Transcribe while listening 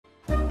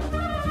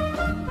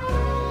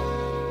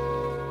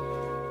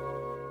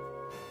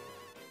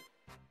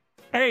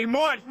Hey,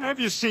 Mort, have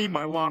you seen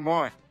my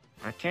lawnmower?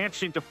 I can't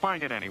seem to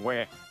find it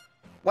anywhere.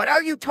 What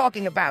are you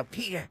talking about,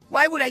 Peter?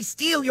 Why would I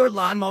steal your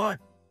lawnmower?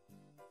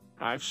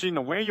 I've seen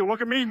the way you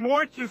look at me,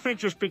 Mort. You think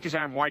just because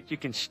I'm white you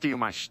can steal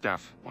my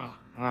stuff. Well,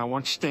 I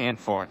won't stand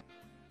for it.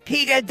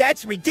 Peter,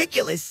 that's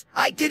ridiculous.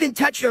 I didn't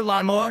touch your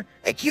lawnmower.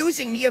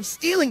 Accusing me of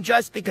stealing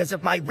just because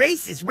of my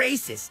race is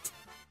racist.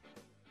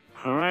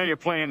 All right, you're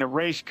playing the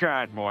race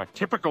card, Mort.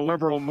 Typical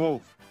liberal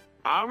move.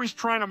 Always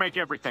trying to make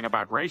everything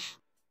about race.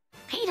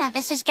 Peter,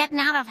 this is getting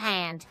out of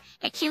hand.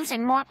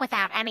 Accusing Mort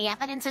without any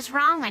evidence is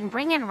wrong, and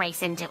bringing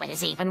race into it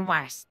is even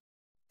worse.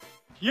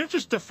 You're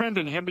just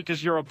defending him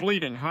because you're a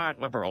bleeding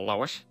heart liberal,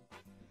 Lois.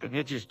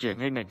 You're just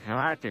getting it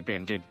heart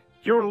defended.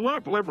 You're a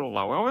love liberal,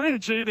 Lois.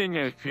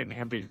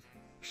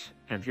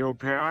 If you're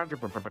proud,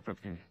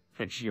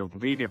 it's your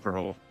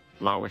liberal,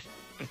 Lois.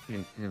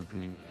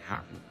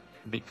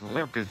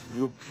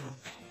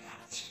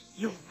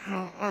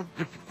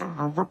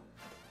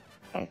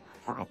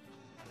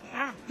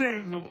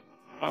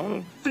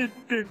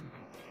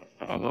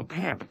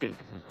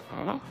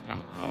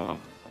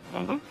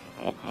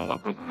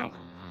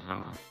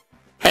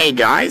 Hey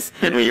guys,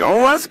 can we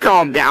always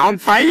calm down?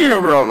 Fighting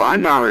over a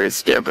lawnmower is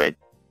stupid.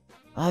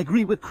 I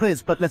agree with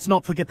Chris, but let's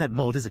not forget that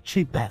Mort is a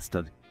cheap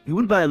bastard. He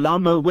wouldn't buy a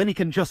lawnmower when he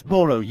can just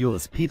borrow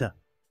yours, Peter.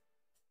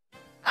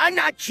 I'm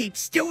not cheap,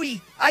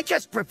 Stewie. I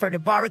just prefer to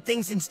borrow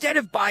things instead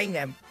of buying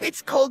them.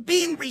 It's called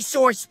being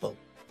resourceful.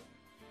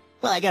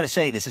 Well, I gotta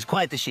say, this is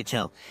quite the shit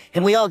show.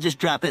 Can we all just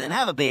drop in and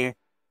have a beer?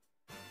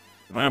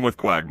 I'm with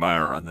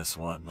Quagmire on this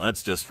one.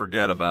 Let's just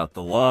forget about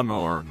the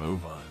lawnmower and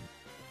move on.